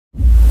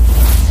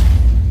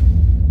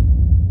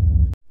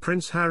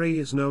Prince Harry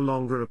is no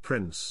longer a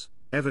prince,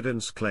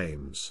 evidence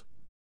claims.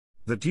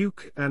 The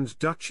Duke and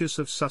Duchess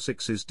of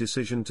Sussex's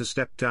decision to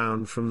step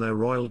down from their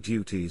royal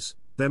duties,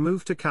 their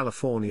move to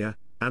California,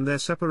 and their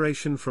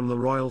separation from the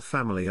royal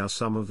family are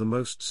some of the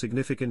most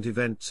significant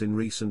events in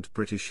recent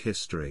British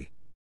history.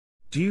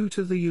 Due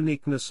to the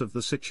uniqueness of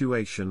the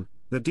situation,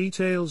 the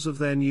details of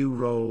their new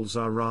roles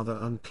are rather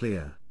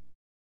unclear.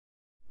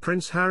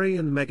 Prince Harry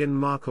and Meghan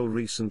Markle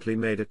recently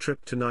made a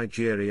trip to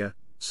Nigeria,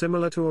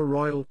 similar to a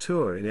royal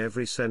tour in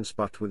every sense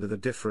but with a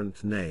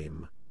different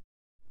name.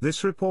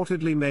 This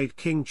reportedly made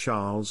King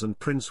Charles and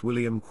Prince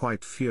William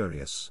quite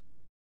furious.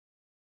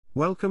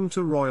 Welcome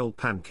to Royal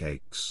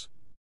Pancakes.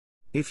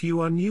 If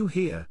you are new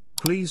here,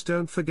 please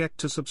don't forget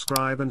to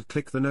subscribe and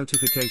click the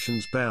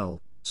notifications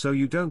bell, so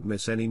you don't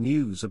miss any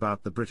news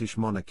about the British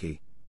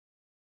monarchy.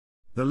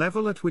 The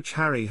level at which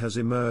Harry has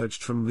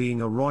emerged from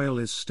being a royal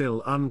is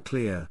still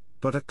unclear,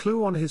 but a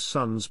clue on his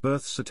son's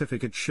birth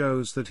certificate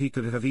shows that he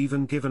could have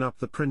even given up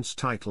the prince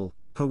title,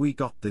 per we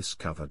got this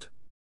covered.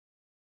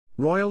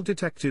 Royal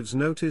detectives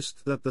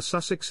noticed that the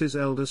Sussexes'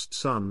 eldest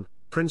son,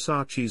 Prince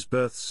Archie's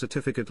birth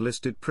certificate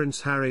listed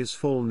Prince Harry's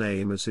full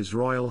name as His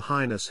Royal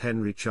Highness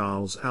Henry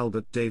Charles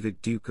Albert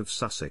David Duke of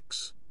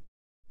Sussex.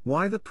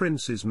 Why the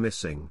prince is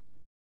missing?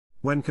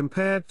 When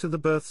compared to the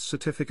birth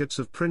certificates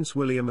of Prince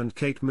William and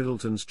Kate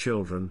Middleton's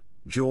children,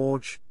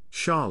 George,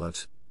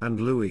 Charlotte, and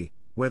Louis,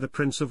 where the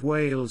Prince of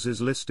Wales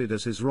is listed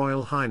as His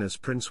Royal Highness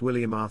Prince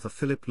William Arthur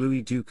Philip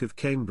Louis Duke of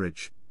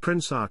Cambridge,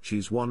 Prince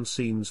Archie's one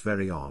seems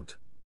very odd.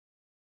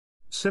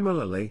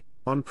 Similarly,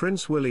 on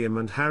Prince William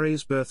and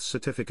Harry's birth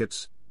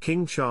certificates,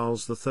 King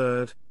Charles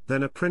III,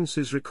 then a prince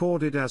is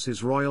recorded as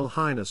His Royal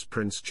Highness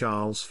Prince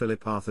Charles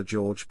Philip Arthur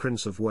George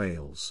Prince of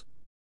Wales.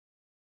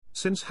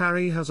 Since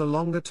Harry has a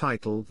longer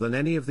title than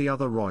any of the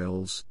other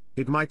royals,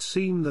 it might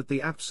seem that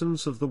the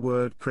absence of the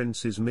word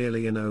prince is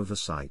merely an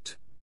oversight.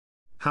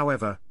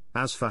 However,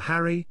 as for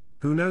Harry,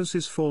 who knows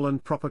his full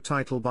and proper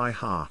title by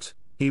heart,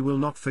 he will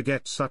not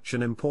forget such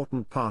an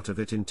important part of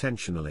it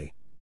intentionally.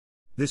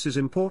 This is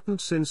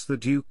important since the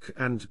Duke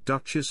and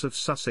Duchess of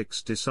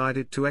Sussex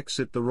decided to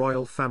exit the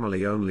royal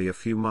family only a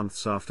few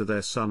months after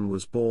their son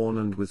was born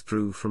and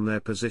withdrew from their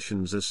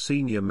positions as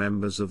senior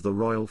members of the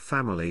royal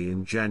family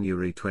in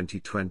January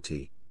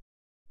 2020.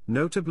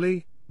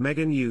 Notably,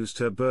 Meghan used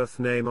her birth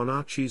name on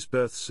Archie's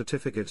birth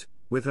certificate,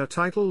 with her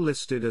title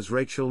listed as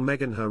Rachel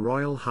Meghan Her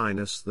Royal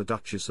Highness the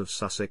Duchess of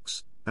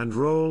Sussex, and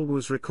role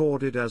was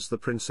recorded as the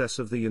Princess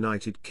of the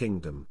United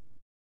Kingdom.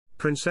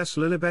 Princess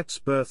Lilibet's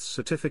birth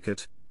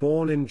certificate,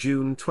 born in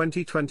June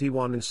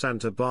 2021 in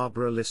Santa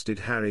Barbara, listed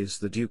Harry's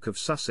the Duke of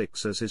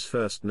Sussex as his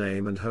first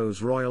name and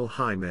Ho's Royal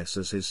Highness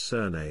as his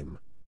surname.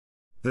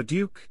 The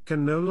Duke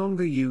can no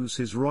longer use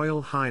his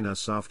Royal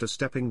Highness after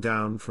stepping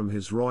down from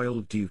his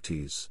royal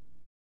duties.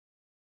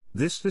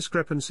 This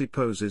discrepancy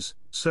poses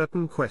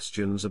certain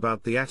questions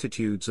about the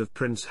attitudes of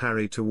Prince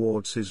Harry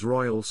towards his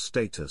royal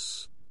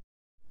status.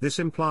 This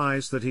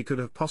implies that he could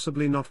have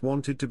possibly not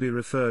wanted to be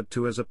referred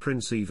to as a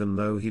prince even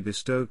though he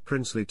bestowed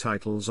princely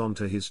titles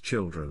onto his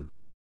children.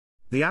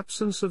 The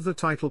absence of the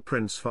title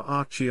prince for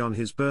Archie on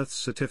his birth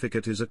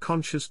certificate is a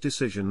conscious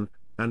decision,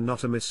 and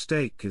not a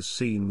mistake as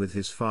seen with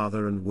his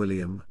father and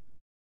William.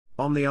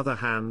 On the other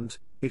hand,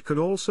 it could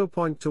also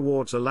point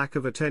towards a lack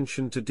of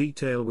attention to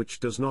detail which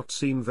does not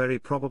seem very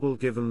probable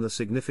given the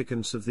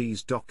significance of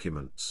these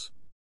documents.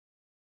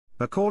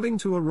 According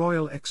to a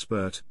royal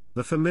expert,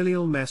 the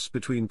familial mess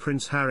between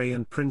Prince Harry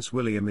and Prince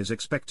William is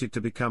expected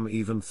to become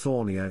even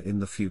thornier in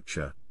the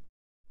future.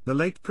 The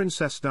late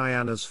Princess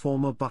Diana's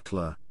former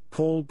butler,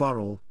 Paul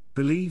Burrell,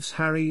 believes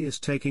Harry is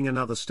taking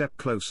another step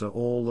closer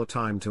all the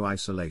time to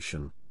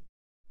isolation.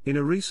 In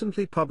a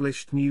recently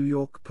published New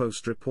York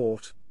Post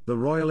report, the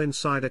royal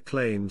insider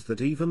claimed that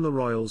even the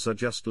royals are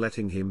just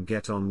letting him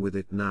get on with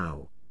it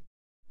now.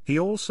 He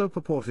also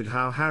purported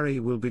how Harry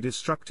will be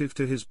destructive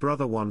to his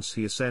brother once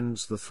he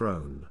ascends the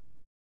throne.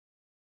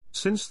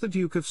 Since the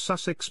Duke of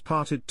Sussex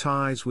parted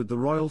ties with the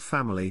royal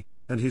family,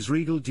 and his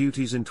regal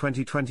duties in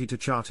 2020 to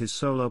chart his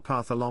solo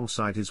path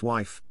alongside his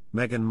wife,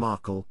 Meghan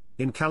Markle,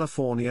 in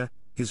California,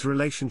 his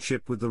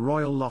relationship with the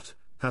royal lot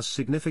has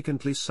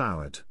significantly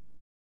soured.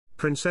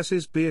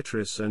 Princesses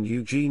Beatrice and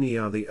Eugenie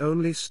are the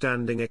only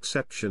standing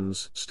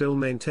exceptions, still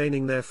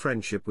maintaining their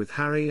friendship with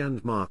Harry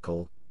and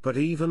Markle, but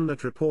even that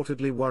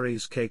reportedly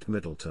worries Kate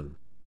Middleton.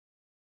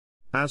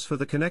 As for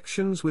the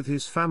connections with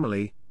his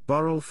family,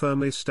 Burrell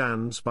firmly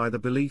stands by the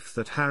belief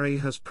that Harry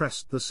has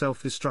pressed the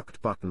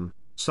self-destruct button,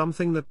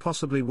 something that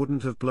possibly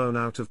wouldn't have blown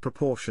out of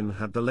proportion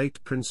had the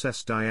late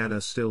Princess Diana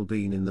still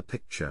been in the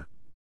picture.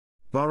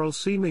 Burrell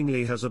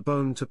seemingly has a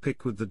bone to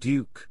pick with the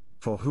Duke,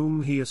 for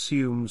whom he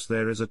assumes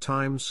there is a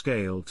time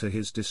scale to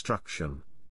his destruction.